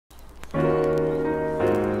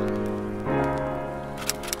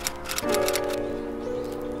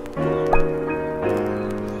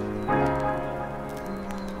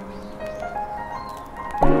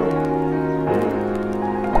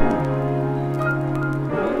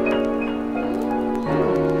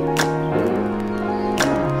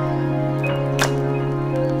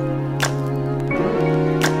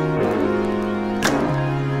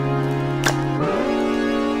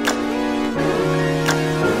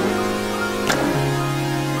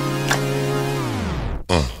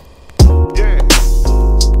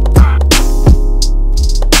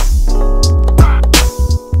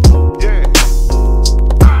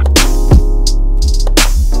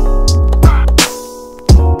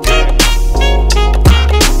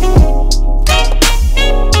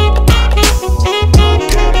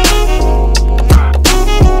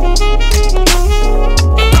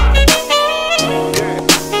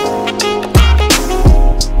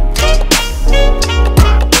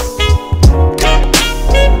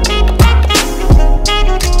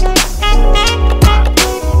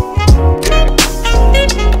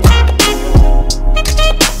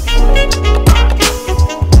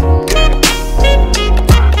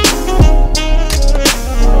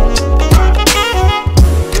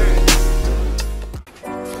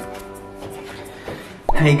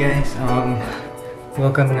Hi guys,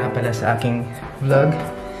 welcome nga pala sa aking vlog.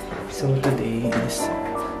 So today is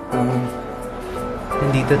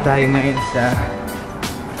nandito tayo ngayon sa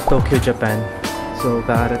Tokyo, Japan. So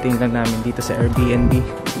kakarating lang namin dito sa Airbnb.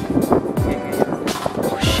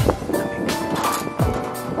 Oh shit, lamig.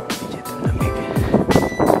 Legit, lamig.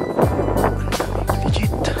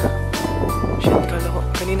 Legit. Shit, kala ko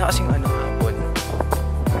kanina kasing hapon.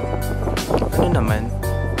 Ano naman?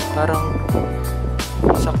 Parang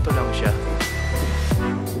sakto lang siya.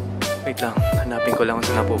 Wait lang, hanapin ko lang kung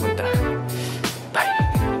saan napupunta. Bye!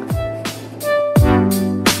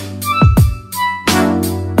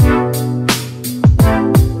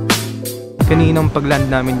 Kaninang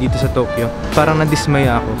pagland namin dito sa Tokyo, parang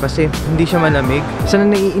nadismaya ako kasi hindi siya malamig. Sana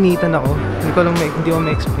naiinitan ako. Hindi ko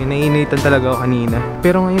ma-explain. Naiinitan talaga ako kanina.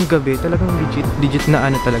 Pero ngayong gabi, talagang legit na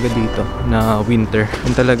ano talaga dito, na winter.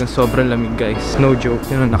 Yung talagang sobrang lamig guys. No joke.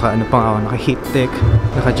 Yun, naka-ano pa ako, naka-heat tech,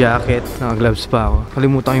 naka-jacket, naka-gloves pa ako.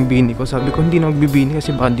 Kalimutan ko yung bini ko. Sabi ko, hindi na magbibini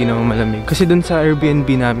kasi baka hindi naman malamig. Kasi dun sa Airbnb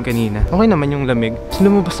namin kanina, okay naman yung lamig. So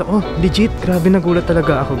lumabas ako, legit. Grabe, nagulat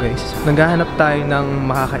talaga ako guys. Naghahanap tayo ng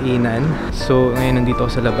makakainan. So, ngayon nandito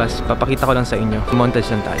ako sa labas. Papakita ko lang sa inyo. Montage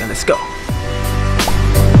lang tayo. Let's go!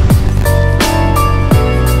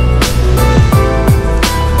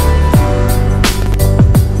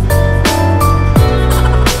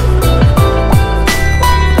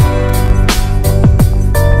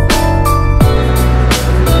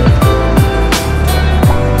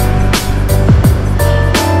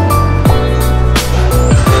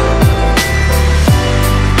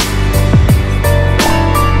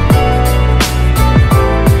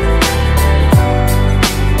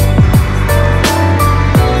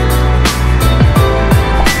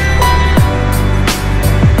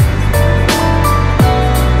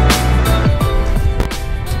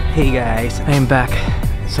 Hey guys, I'm back.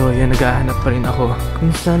 So yun, naghahanap pa rin ako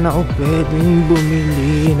kung saan ako pwedeng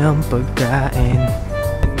bumili ng pagkain.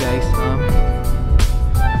 And guys,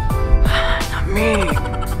 lamig.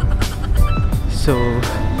 So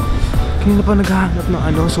kanina pa naghahanap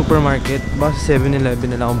ng supermarket. Baka sa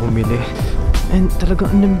 7-Eleven na lang ako bumili. And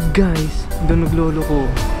talagang ang lamig guys. Doon naglolo ko.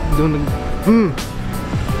 Doon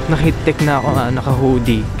naka-heat tech na ako,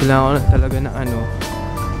 naka-hoodie. Kailangan ko na talaga ng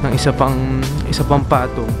ng isa pang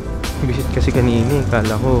patong. Bisit kasi kanina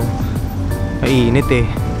kala ko mainit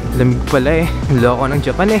lamig pala loko ng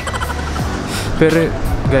Japan pero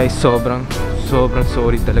guys sobrang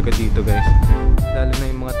solid talaga dito guys, lalo na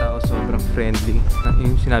yung mga tao sobrang friendly.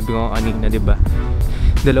 Yung sinabi ko kanina, diba,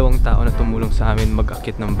 2 tao na tumulong sa amin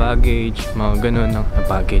mag-akit ng baggage, mga ganun,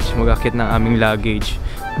 mag-akit ng aming luggage,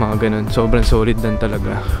 mga ganun. Sobrang solid lang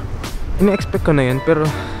talaga. Ina-expect ko na yun, pero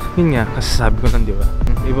yun nga, kasasabi ko lang, diba,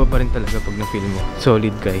 iba pa rin talaga pag na-feel mo.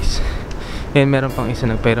 Solid guys. And meron pang isa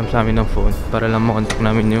nagpairam sa amin ng phone para lang makontak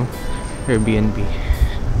namin yung Airbnb.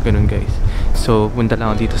 Ganun guys. So punta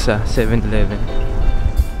lang ako dito sa 7-Eleven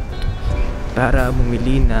para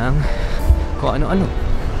bumili ng kung ano-ano.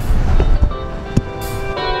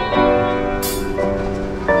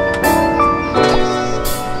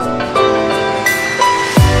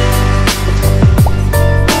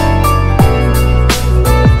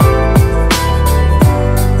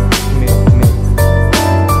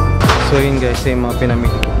 So yun guys, yung mga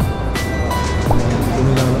pinamili ko.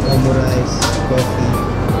 Bumili lang ng omurice, coffee,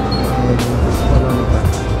 and ano pa.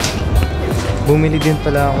 Bumili din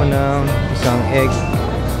pala ako ng isang egg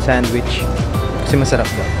sandwich kasi masarap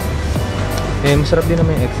daw. Masarap din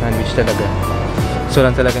naman yung egg sandwich talaga. So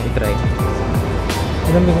lang talagang itry.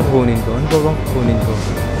 Ilan ba yung kukunin ko? Ano ba bang kukunin ko?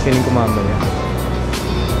 Kunin ko mamaya.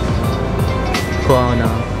 Kuha ako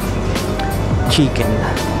ng chicken.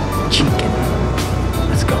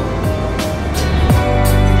 Let's go.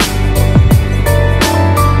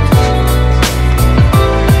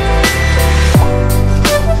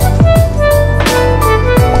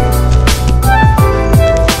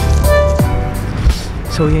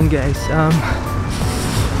 So yun guys,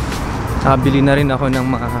 bili na rin ako ng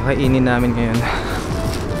makakainin namin ngayon.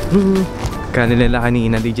 Kanila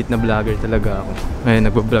kanina, legit na vlogger talaga ako. Ngayon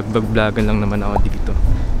nagbablog-vlogan lang naman ako dito.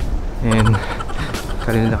 And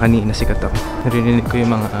kanila kanina sikat ako. Narinig ko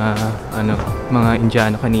yung mga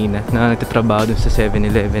Indiano kanina na nagtatrabaho dun sa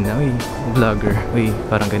 7-Eleven na, uy, vlogger, uy,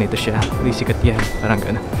 parang ganito siya, uy, sikat yan, parang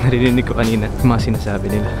gano'n. Narinig ko kanina yung mga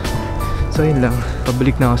sinasabi nila. So yun lang,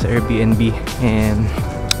 pabalik na ako sa Airbnb and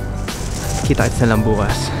kita-kits na lang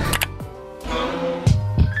bukas.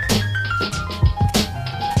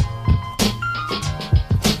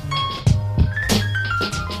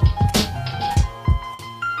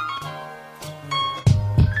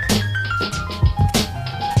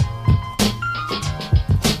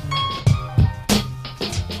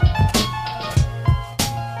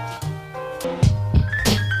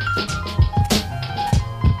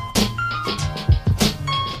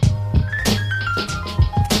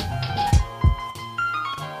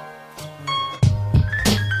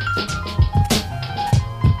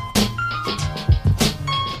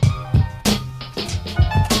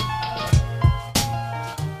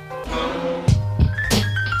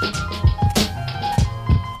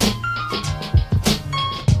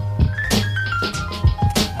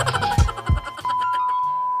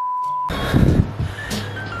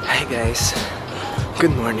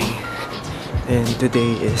 Good morning. And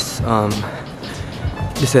today is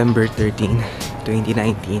December 13,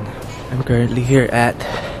 2019. I'm currently here at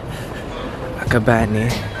Akabane.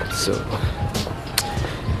 So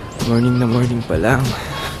morning na morning pa lang.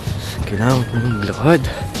 Kailangan ko maglakad.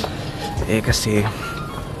 Kasi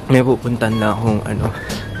may pupuntan na akong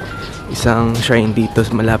isang shrine dito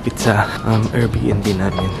malapit sa Airbnb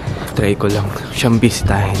namin. Try ko lang siyang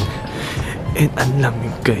bisitahin. And ang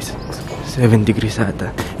lamig guys, 7 degrees ata.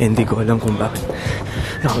 And hindi ko alam kung bakit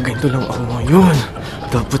nakaganto lang ako ngayon.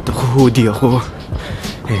 Dapat ako hoodie ako.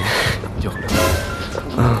 Joke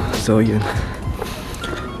lang. So yun,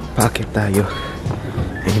 packet tayo.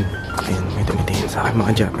 Ayun, may tumitingin sa akin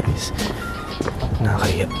mga Japanese.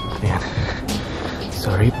 Nakakahiya. Ayan.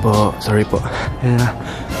 Sorry po. Ayan na.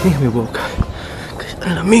 May buhok. Kasi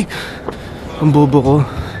ang lamig. Ang bobo ko.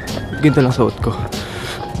 Ganito lang suot ko.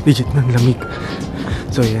 Legit ng lamig.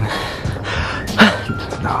 So yan.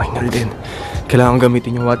 Nakahingal din. Kailangan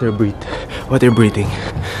gamitin yung water breathing.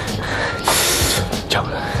 Ciao.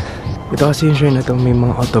 Ito kasi yung shrine na ito, may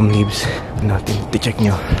mga autumn leaves. Natin, i-check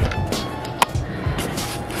nyo.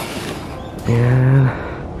 Ayan.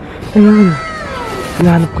 Ayun.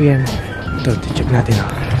 Hinahanap ko yan. Ito, i-check natin.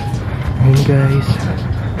 Ayan guys.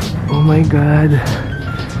 Oh my god.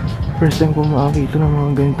 First time ko makakita ng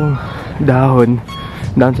mga ganitong dahon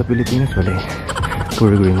sa Pilipinas. Wala eh.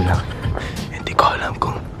 Pure green lang. Hindi ko alam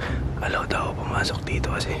kung allowed ako pumasok dito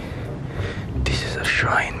kasi this is a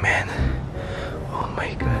shrine, man. Oh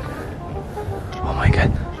my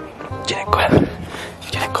god. Chinek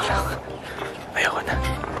ko lang. Ayoko na.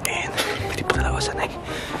 And hindi pa talaga sanay.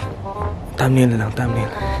 Thumbnail na lang.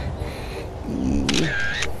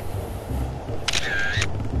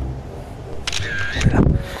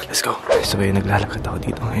 Let's go. So yun, naglalakad ako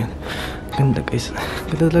dito ngayon. Ganda guys.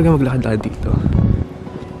 Ganda talaga maglakad dito.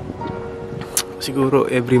 Siguro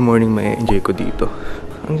every morning may enjoy ko dito.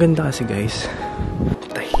 Ang ganda kasi guys.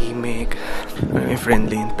 Tahimik.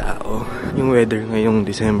 Friendly yung tao. Yung weather ngayong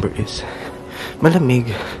December is malamig.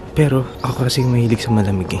 Pero ako kasi mahilig sa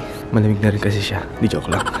malamig eh. Malamig na rin kasi siya. Di joke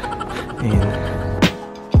lang. Ayan.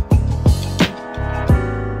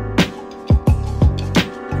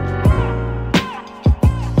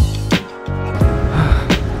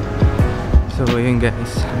 So yun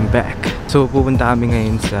guys, I'm back. So pupunta kami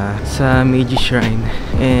ngayon sa Meiji Shrine.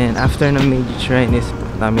 And after ng Meiji Shrine is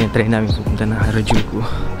try namin pupunta ng Harajuku.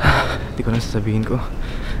 Hindi ko na sasabihin ko.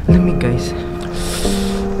 Lamig guys.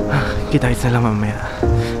 Kita-kits na lang mamaya.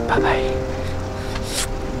 Bye bye.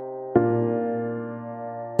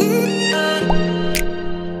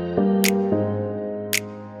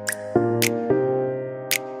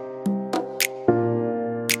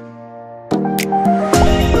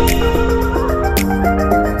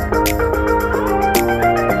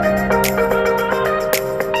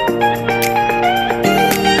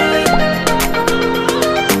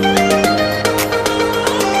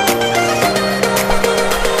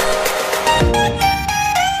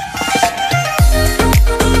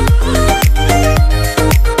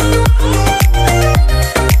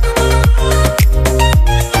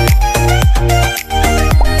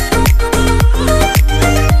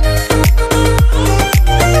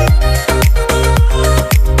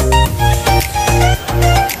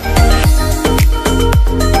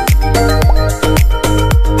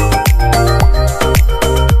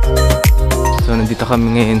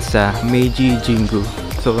 Kami ngayon sa Meiji Jingu.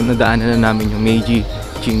 So nadaanan na namin yung Meiji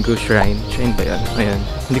Jingu Shrine. Shrine ba yan? Ayan.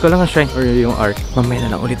 Hindi ko lang ang shrine or yung art. Mamaya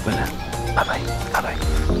na lang ulit pala. Bye bye.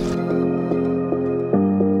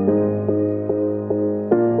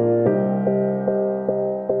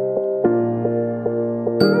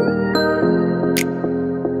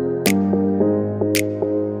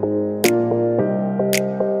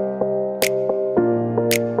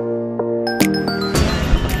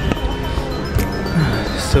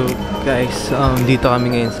 So guys, dito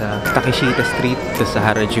kami ngayon sa Takeshita Street, sa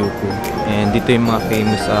Harajuku. And dito yung mga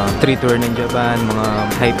famous street tour ng Japan, mga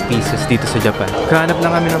hype pieces dito sa Japan. Kahanap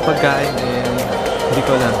lang kami ng pagkain and hindi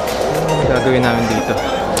ko alam ano gagawin namin dito.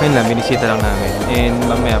 Ayun lang, binisita lang namin. And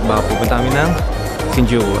mamaya baka pupunta kami ng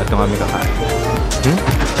Shinjuku at doon kami kakain.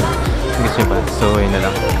 Gusto nyo ba? So yun na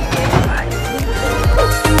lang. Bye!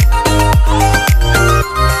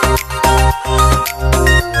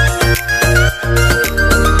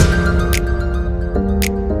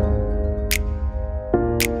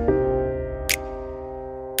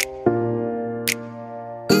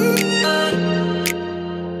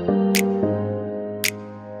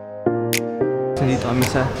 Nandito kami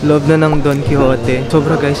sa loob na ng Don Quijote.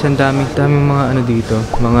 Sobra guys, ang daming mga ano dito.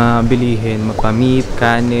 Mga bilihin, mapamit,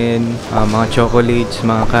 kanin, mga chocolates,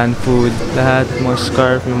 mga canned food, lahat, mga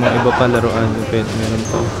scarf, yung mga iba pa laruan. Meron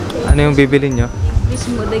pa. Ano yung bibili nyo?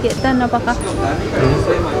 Mismo, dagita napaka.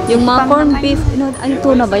 Yung mga corned beef, ay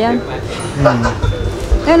tuna ba yan?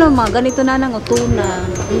 Ano mga ganito na nang tuna.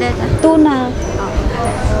 Tuna.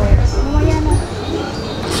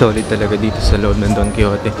 Solid talaga dito sa loob ng Don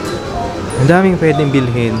Quijote. Ang daming pwedeng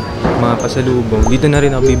bilhin, mga pasalubong. Dito na rin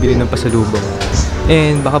ako bibili ng pasalubong.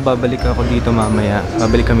 And baka babalik ako dito mamaya.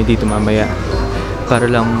 Babalik kami dito mamaya para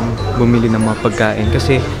lang bumili ng mga pagkain.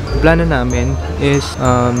 Kasi plano namin is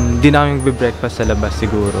di namin magbe-breakfast sa labas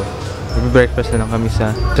siguro. Magbe-breakfast na lang kami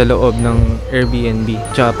sa loob ng Airbnb.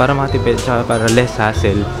 Tsaka para matipid, tsaka para less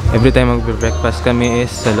hassle. Every time magbe-breakfast kami is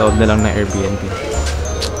sa loob na lang ng Airbnb.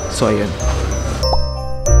 So ayun.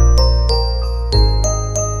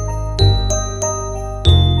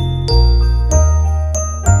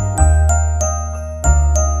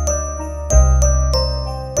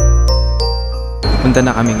 Punta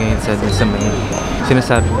na kami ngayon sa may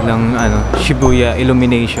sinasabi nilang Shibuya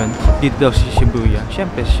Illumination. Dito daw si Shibuya.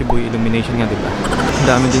 Siyempre Shibuya Illumination nga, diba? Ang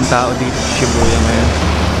dami din tao dito sa Shibuya ngayon.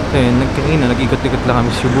 So yun, nag-ikot-ikot lang kami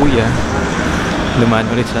sa Shibuya. Lumaan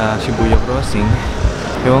ulit sa Shibuya Crossing.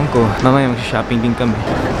 Ewan ko, mamaya mag-shopping din kami.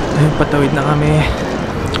 Ayun, patawid na kami.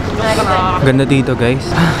 Ganda dito guys.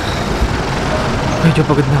 Medyo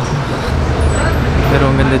pagod na ako. Pero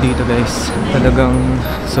ang ganda dito guys, talagang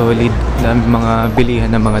solid. Dami mga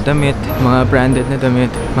bilihan ng mga damit, mga branded na damit,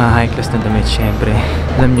 mga high class na damit syempre.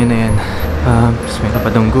 Alam nyo na yan. Tapos meron pa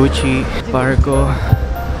dong Gucci, Barco.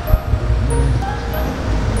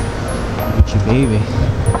 Gucci baby.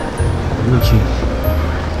 Gucci.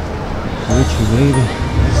 Gucci baby.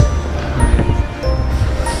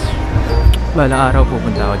 Balang araw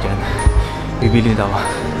pupunta ako dyan. Bibili ako.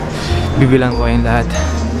 Bibilang ko kayong lahat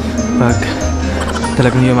pag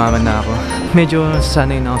talagang yumaman na ako. Medyo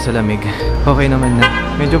sanay na ako sa lamig. Okay naman na.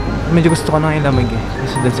 Medyo gusto ko na yung lamig eh.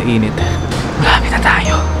 Kasi dun sa init. Malapit na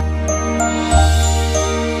tayo.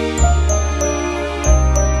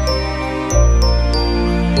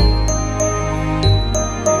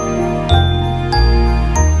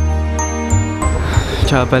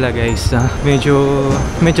 Tsaka pala guys, medyo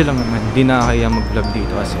lang naman. Di na kaya mag-vlog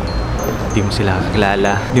dito kasi di mo sila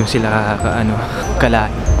kakilala. Di mo sila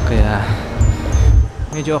kalain. Kaya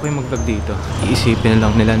medyo okay mag-vlog dito. Iisipin na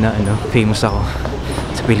lang nila na famous ako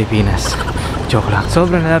sa Pilipinas. Joke lang.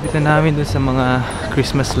 Sobrang nalapit na namin dun sa mga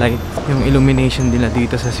Christmas light. Yung illumination nila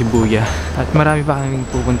dito sa Shibuya. At marami pa kaming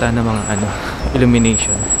pupunta ng mga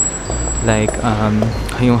illumination. Like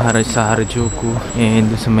yung sa Harajuku.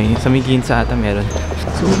 And dun sa may Ginza ata meron.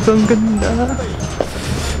 Sobrang ganda.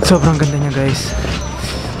 Sobrang ganda niya guys.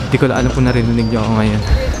 Hindi ko alam kung narinig niyo ako ngayon.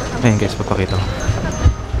 Ayan guys, papakita ko.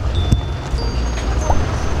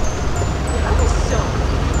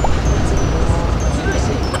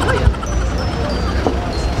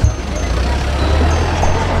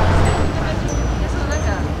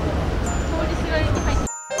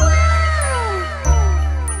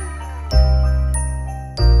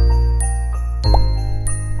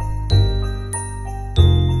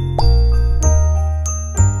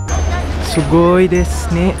 Sugoi desu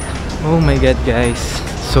ne. Oh my god guys,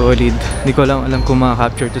 solid. Hindi ko lang alam kung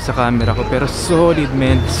maka-capture to sa camera ko, pero solid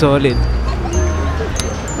man, solid.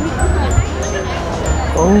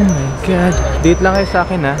 Oh my god. Date lang kayo sa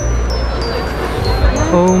akin ha.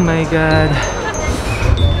 Oh my god.